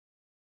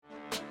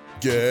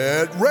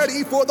Get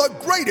ready for the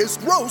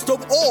greatest roast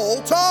of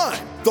all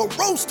time, the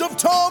Roast of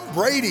Tom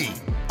Brady,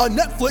 a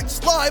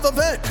Netflix live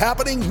event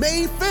happening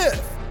May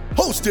 5th.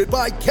 Hosted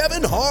by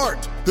Kevin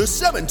Hart, the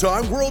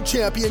 7-time world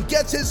champion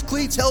gets his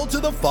cleats held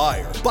to the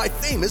fire by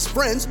famous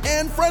friends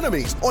and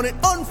frenemies on an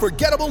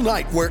unforgettable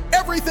night where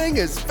everything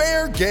is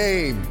fair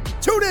game.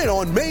 Tune in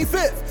on May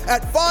 5th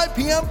at 5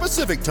 p.m.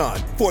 Pacific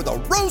time for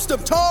the Roast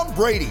of Tom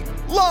Brady,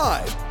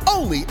 live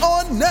only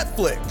on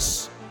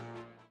Netflix.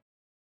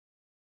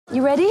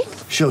 You ready?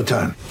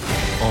 Showtime.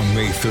 On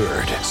May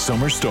 3rd,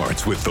 summer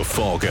starts with The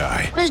Fall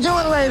Guy. Let's do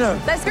it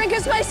later. Let's drink a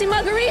spicy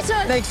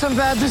margarita. Make some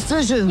bad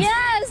decisions.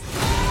 Yes!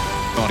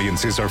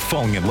 Audiences are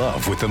falling in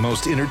love with the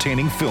most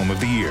entertaining film of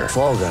the year.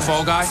 Fall Guy.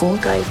 Fall Guy? Fall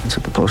Guy. That's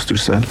what the poster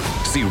said.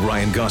 See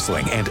Ryan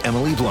Gosling and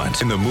Emily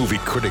Blunt in the movie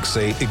critics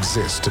say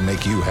exists to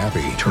make you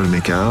happy. Trying to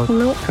make it out?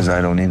 Nope. Because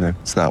I don't either.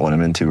 It's not what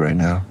I'm into right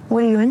now.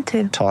 What are you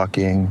into?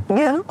 Talking.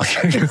 Yeah.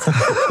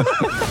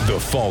 The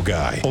Fall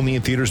Guy. Only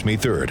in theaters May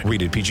 3rd.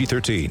 Rated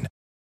PG-13.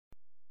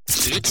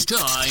 It's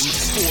time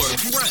for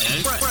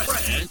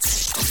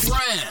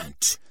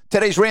Rant.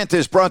 Today's rant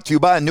is brought to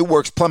you by New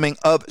Works Plumbing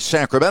of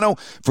Sacramento.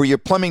 For your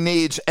plumbing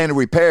needs and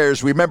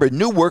repairs, remember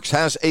New Works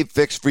has a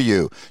fix for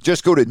you.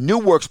 Just go to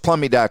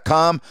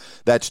newworksplumbing.com.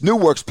 That's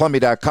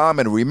newworksplumbing.com.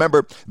 And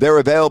remember, they're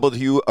available to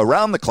you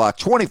around the clock,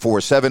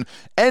 24/7.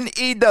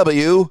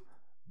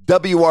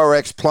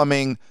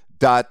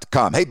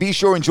 NEWWRXplumbing.com. Hey, be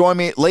sure and join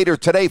me later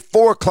today,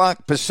 4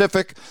 o'clock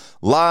Pacific,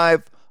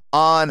 live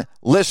on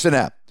Listen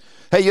App.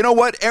 Hey, you know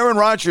what? Aaron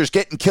Rodgers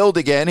getting killed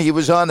again. He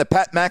was on the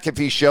Pat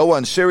McAfee show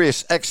on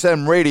Sirius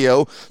XM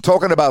radio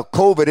talking about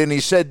COVID, and he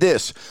said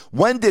this: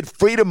 when did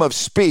freedom of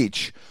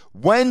speech,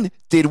 when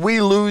did we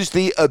lose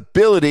the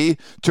ability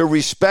to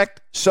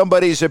respect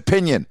somebody's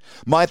opinion?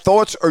 My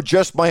thoughts are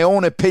just my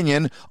own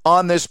opinion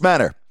on this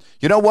matter.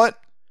 You know what?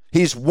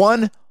 He's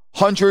 100%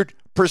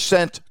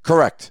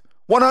 correct.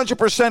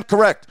 100%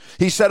 correct.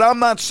 He said, I'm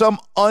not some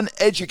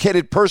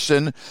uneducated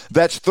person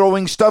that's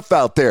throwing stuff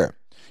out there.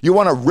 You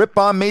want to rip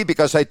on me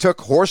because I took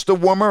horse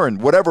dewormer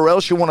and whatever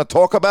else you want to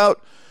talk about?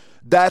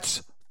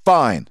 That's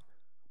fine.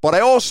 But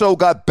I also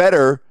got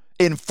better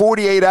in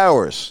 48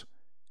 hours,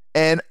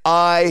 and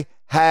I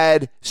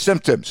had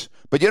symptoms.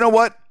 But you know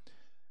what?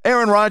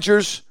 Aaron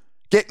Rodgers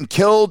getting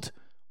killed,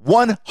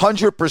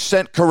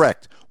 100%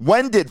 correct.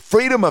 When did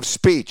freedom of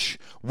speech,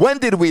 when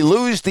did we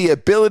lose the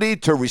ability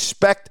to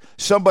respect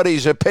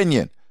somebody's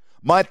opinion?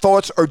 My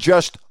thoughts are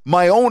just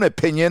my own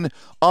opinion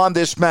on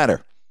this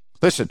matter.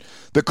 Listen,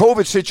 the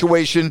COVID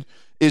situation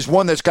is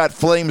one that's got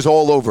flames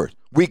all over it.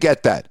 We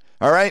get that,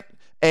 all right?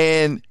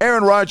 And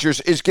Aaron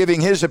Rodgers is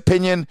giving his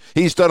opinion.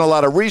 He's done a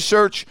lot of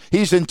research.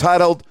 He's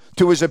entitled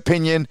to his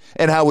opinion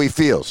and how he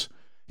feels.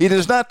 He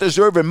does not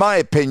deserve, in my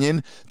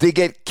opinion, to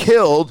get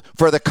killed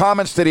for the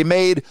comments that he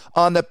made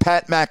on the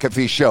Pat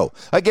McAfee show.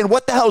 Again,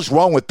 what the hell's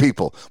wrong with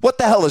people? What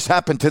the hell has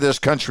happened to this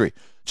country?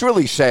 It's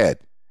really sad.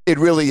 It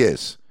really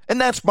is.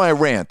 And that's my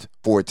rant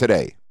for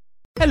today.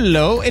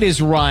 Hello, it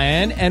is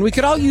Ryan, and we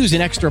could all use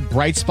an extra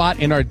bright spot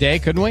in our day,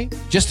 couldn't we?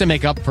 Just to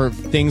make up for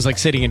things like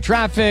sitting in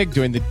traffic,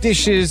 doing the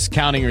dishes,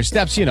 counting your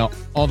steps, you know,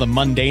 all the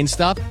mundane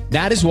stuff.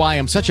 That is why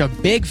I'm such a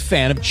big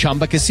fan of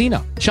Chumba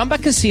Casino. Chumba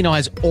Casino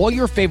has all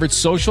your favorite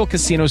social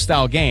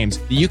casino-style games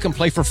that you can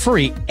play for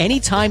free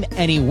anytime,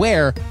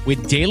 anywhere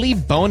with daily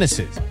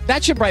bonuses.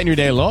 That should brighten your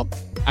day a little.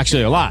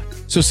 Actually, a lot.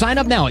 So sign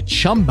up now at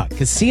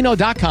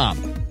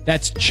ChumbaCasino.com.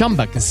 That's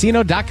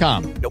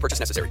ChumbaCasino.com. No purchase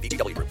necessary.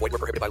 VGW Group. Void where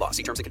prohibited by law.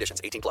 See terms and conditions.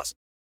 18+.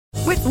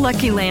 With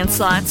Lucky Land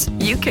Slots,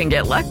 you can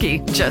get lucky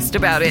just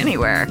about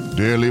anywhere.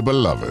 Dearly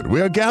beloved, we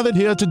are gathered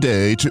here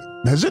today to...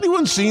 Has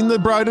anyone seen the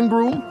bride and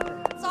groom?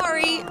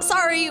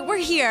 Sorry, we're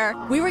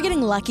here. We were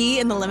getting lucky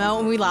in the limo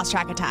and we lost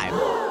track of time.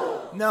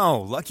 No,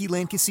 Lucky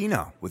Land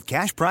Casino. With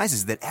cash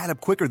prizes that add up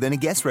quicker than a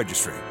guest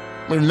registry.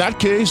 In that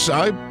case,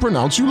 I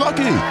pronounce you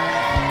lucky.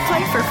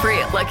 Play for free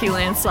at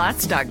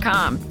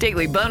LuckyLandSlots.com.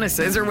 Daily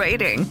bonuses are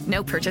waiting.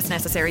 No purchase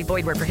necessary.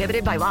 Void where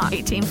prohibited by law.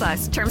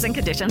 18+. Terms and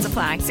conditions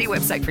apply. See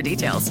website for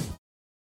details.